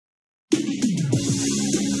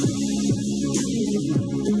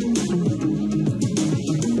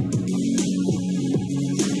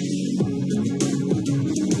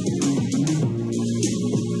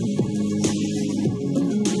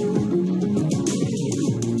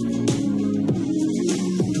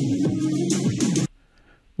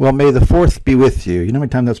Well, may the 4th be with you. You know how many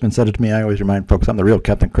times that's been said to me? I always remind folks I'm the real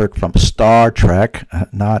Captain Kirk from Star Trek,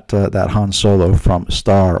 not that Han Solo from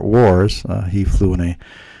Star Wars. He flew in a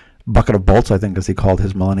bucket of bolts, I think, as he called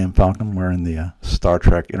his Millennium Falcon. We're in the Star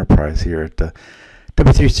Trek Enterprise here at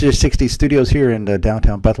W360 Studios here in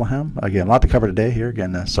downtown Bethlehem. Again, a lot to cover today here.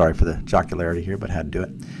 Again, sorry for the jocularity here, but had to do it.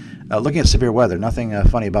 Looking at severe weather, nothing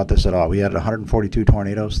funny about this at all. We had 142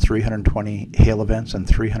 tornadoes, 320 hail events, and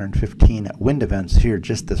 315 wind events here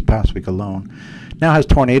just this past week alone. Now has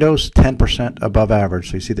tornadoes 10% above average,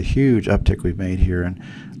 so you see the huge uptick we've made here in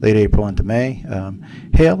late April into May.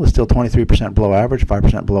 Hail is still 23% below average,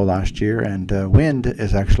 5% below last year, and wind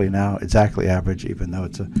is actually now exactly average, even though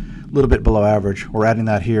it's a little bit below average. We're adding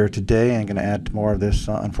that here today, and going to add more of this,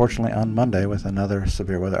 unfortunately, on Monday with another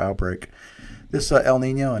severe weather outbreak. This El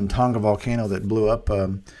Nino and Tonga volcano that blew up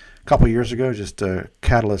a couple years ago, just a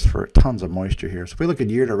catalyst for tons of moisture here. So if we look at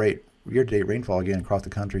year-to-date rainfall again across the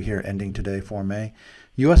country here, ending today for May,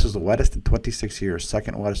 U.S. is the wettest in 26 years,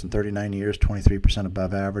 second wettest in 39 years, 23%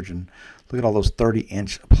 above average. And look at all those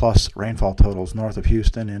 30-inch plus rainfall totals north of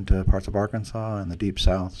Houston into parts of Arkansas and the deep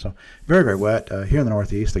south. So very, very wet. Here in the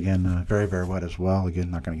Northeast, again, very, very wet as well.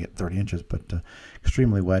 Again, not going to get 30 inches, but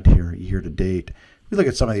extremely wet here year-to-date. We look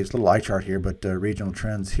at some of these little eye chart here, but regional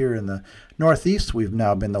trends here in the Northeast, we've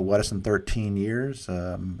now been the wettest in 13 years.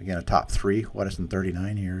 Again, a top 3, wettest in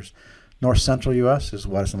 39 years. North Central U.S. is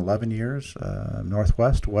wettest in 11 years.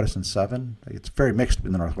 Northwest, wettest in 7. It's very mixed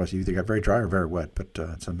in the Northwest. You either got very dry or very wet, but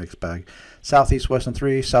it's a mixed bag. Southeast, west in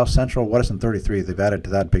 3. South Central, wettest in 33. They've added to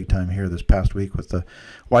that big time here this past week with the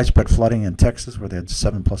widespread flooding in Texas, where they had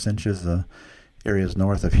 7+ inches. Areas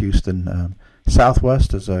north of Houston.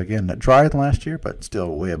 Southwest is, again, drier than last year, but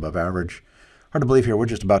still way above average. Hard to believe here, we're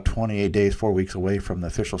just about 28 days, 4 weeks away from the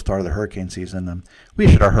official start of the hurricane season. We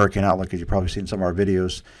issued our hurricane outlook, as you've probably seen some of our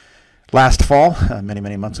videos, last fall, many,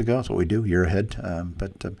 many months ago. That's what we do, year ahead.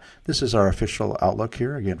 But this is our official outlook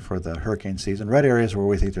here, again, for the hurricane season. Red areas where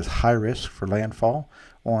we think there's high risk for landfall.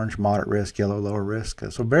 Orange, moderate risk. Yellow, lower risk.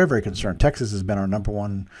 So very, very concerned. Texas has been our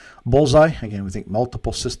 #1 bullseye. Again, we think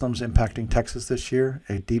multiple systems impacting Texas this year.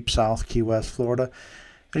 A deep south, Key West, Florida.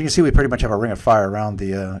 As you can see, we pretty much have a ring of fire around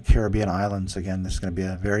the Caribbean islands. Again, this is going to be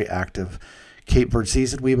a very active Cape Verde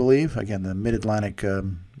season, we believe. Again, the mid-Atlantic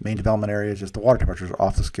main development areas, just the water temperatures are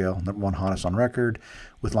off the scale. #1 hottest on record.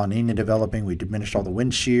 With La Nina developing, we diminished all the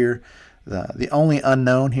wind shear. The only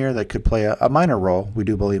unknown here that could play a minor role, we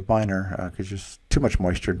do believe minor, because there's too much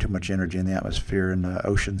moisture and too much energy in the atmosphere and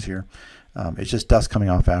oceans here. It's just dust coming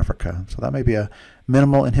off Africa. So that may be a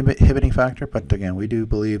minimal inhibiting factor, but again, we do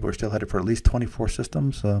believe we're still headed for at least 24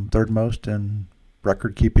 systems, third most in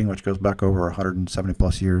record keeping, which goes back over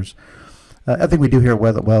 170+ years. I think we do here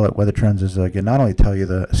well at Weather Trends is, again, not only tell you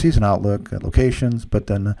the season outlook, locations, but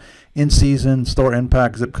then in-season, store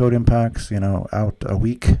impact, zip code impacts, out a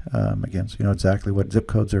week. Again, so you know exactly what zip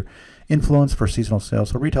codes are influenced for seasonal sales.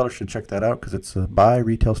 So retailers should check that out because it's by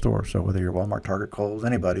retail store. So whether you're Walmart, Target, Kohl's,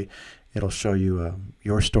 anybody, it'll show you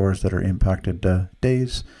your stores that are impacted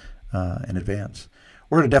days in advance.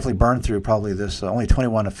 We're going to definitely burn through probably this only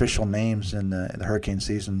 21 official names in the hurricane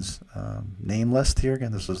season's name list here.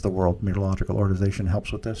 Again, this is the World Meteorological Organization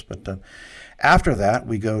helps with this. But after that,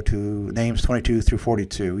 we go to names 22 through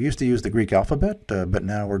 42. We used to use the Greek alphabet, but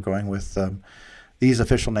now we're going with these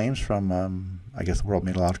official names from, I guess, the World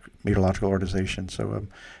Meteorological Organization. So,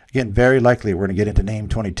 again, very likely we're going to get into name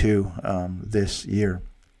 22 this year.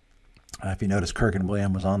 If you notice, Kirk and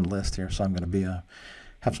William was on the list here, so I'm going to be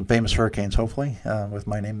have some famous hurricanes, hopefully, with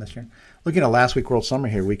my name this year. Looking at last week world summer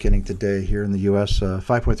here, week ending today here in the U.S.,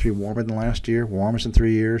 5.3 warmer than last year, warmest in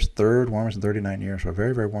 3 years, third warmest in 39 years, so a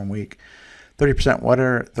very, very warm week. 30%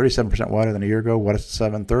 wetter, 37% wetter than a year ago, wettest in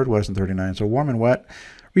 7, third wettest in 39, so warm and wet.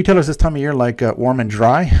 Retailers this time of year like warm and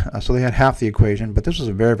dry, so they had half the equation, but this was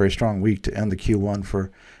a very, very strong week to end the Q1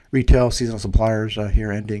 for retail seasonal suppliers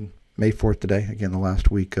here ending May 4th today, again, the last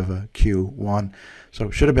week of Q1. So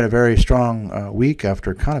it should have been a very strong week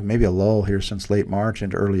after kind of maybe a lull here since late March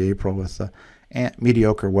into early April with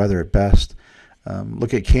mediocre weather at best.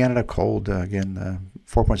 Look at Canada, cold, again,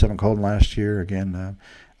 4.7 cold last year, again,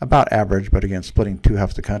 about average, but again, splitting two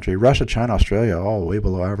halves of the country. Russia, China, Australia, all way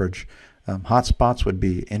below average. Hot spots would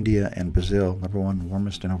be India and Brazil, #1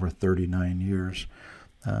 warmest in over 39 years.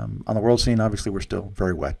 On the world scene, obviously, we're still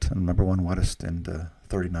very wet, and #1 wettest in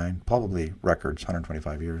 39, probably records,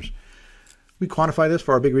 125 years. We quantify this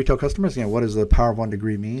for our big retail customers. What does the power of 1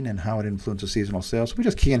 degree mean and how it influences seasonal sales? So we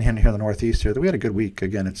just key in here in the Northeast here that we had a good week.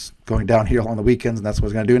 Again, it's going downhill on the weekends, and that's what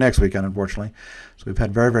it's going to do next weekend, unfortunately. So we've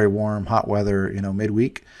had very, very warm, hot weather,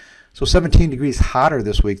 midweek. So 17 degrees hotter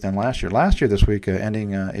this week than last year. Last year, this week,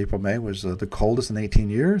 ending April, May, was the coldest in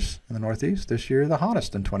 18 years in the Northeast. This year, the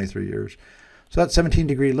hottest in 23 years. So that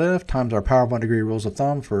 17-degree lift times our power of 1 degree rules of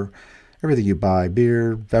thumb for everything you buy: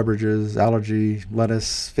 beer, beverages, allergy,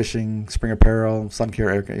 lettuce, fishing, spring apparel, sun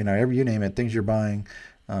care, every you name it, things you're buying.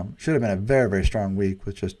 Should have been a very, very strong week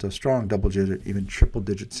with just a strong double-digit, even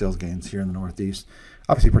triple-digit sales gains here in the Northeast.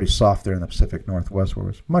 Obviously pretty soft there in the Pacific Northwest, where it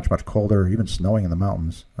was much, much colder, even snowing in the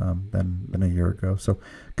mountains than a year ago. So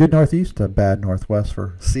good Northeast, bad Northwest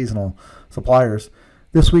for seasonal suppliers.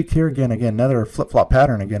 This week here, again, another flip-flop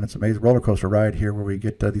pattern. Again, it's an amazing roller coaster ride here where we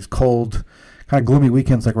get these cold, kind of gloomy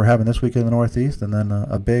weekends like we're having this week in the Northeast, and then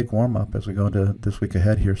a big warm-up as we go into this week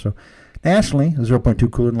ahead here. So nationally,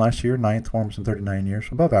 0.2 cooler than last year, 9th warmest in 39 years,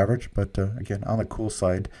 above average, but again, on the cool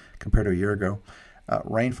side compared to a year ago.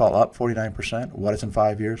 Rainfall up 49%, wettest in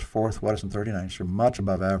 5 years, 4th wettest in 39, so much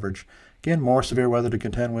above average. Again, more severe weather to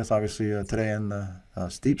contend with, obviously, today in the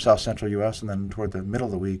steep south-central U.S., and then toward the middle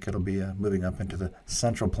of the week, it'll be moving up into the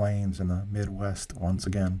central plains and the Midwest once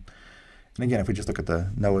again. And again, if we just look at the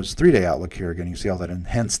NOAA's 3-day outlook here, again, you see all that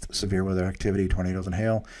enhanced severe weather activity, tornadoes and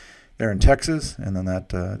hail there in Texas, and then that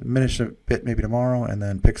diminishes a bit maybe tomorrow, and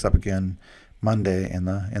then picks up again Monday in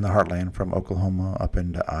the heartland from Oklahoma up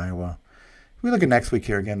into Iowa. If we look at next week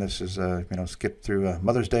here, again, this is, skip through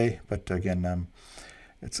Mother's Day, but again,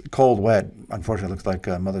 it's cold, wet. Unfortunately, it looks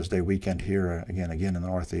like Mother's Day weekend here again in the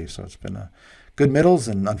Northeast. So it's been good middles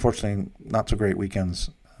and unfortunately not so great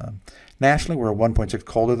weekends. Nationally, we're 1.6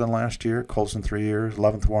 colder than last year, coldest in 3 years,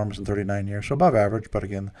 11th warmest in 39 years, so above average. But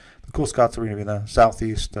again, the cool spots are going to be in the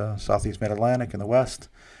southeast, southeast mid-Atlantic, and the west.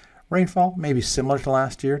 Rainfall maybe similar to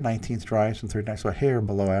last year, 19th driest and 39th, so a hair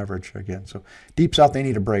below average again. So deep south, they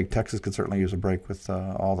need a break. Texas could certainly use a break with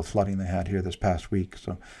all the flooding they had here this past week.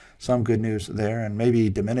 So some good news there, and maybe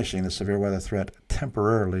diminishing the severe weather threat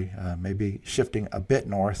temporarily, maybe shifting a bit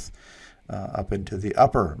north up into the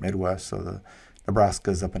upper Midwest, so the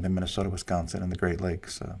Nebraska's up into Minnesota, Wisconsin, and the Great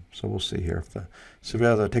Lakes. So we'll see here if the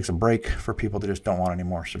severe weather takes a break for people that just don't want any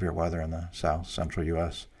more severe weather in the south central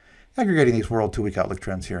U.S. Aggregating these world 2-week outlook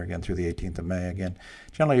trends here again through the 18th of May. Again,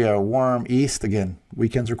 generally a warm east. Again,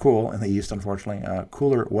 weekends are cool in the east, unfortunately.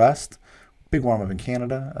 Cooler west. Big warm up in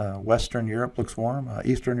Canada. Western Europe looks warm.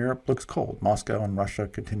 Eastern Europe looks cold. Moscow and Russia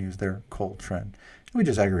continues their cold trend. We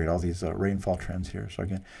just aggregate all these rainfall trends here. So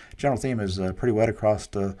again, general theme is pretty wet across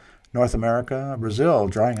North America. Brazil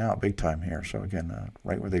drying out big time here. So again,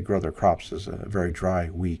 right where they grow their crops is a very dry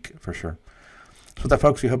week for sure. So with that,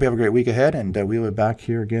 folks, we hope you have a great week ahead, and we'll be back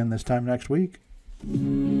here again this time next week.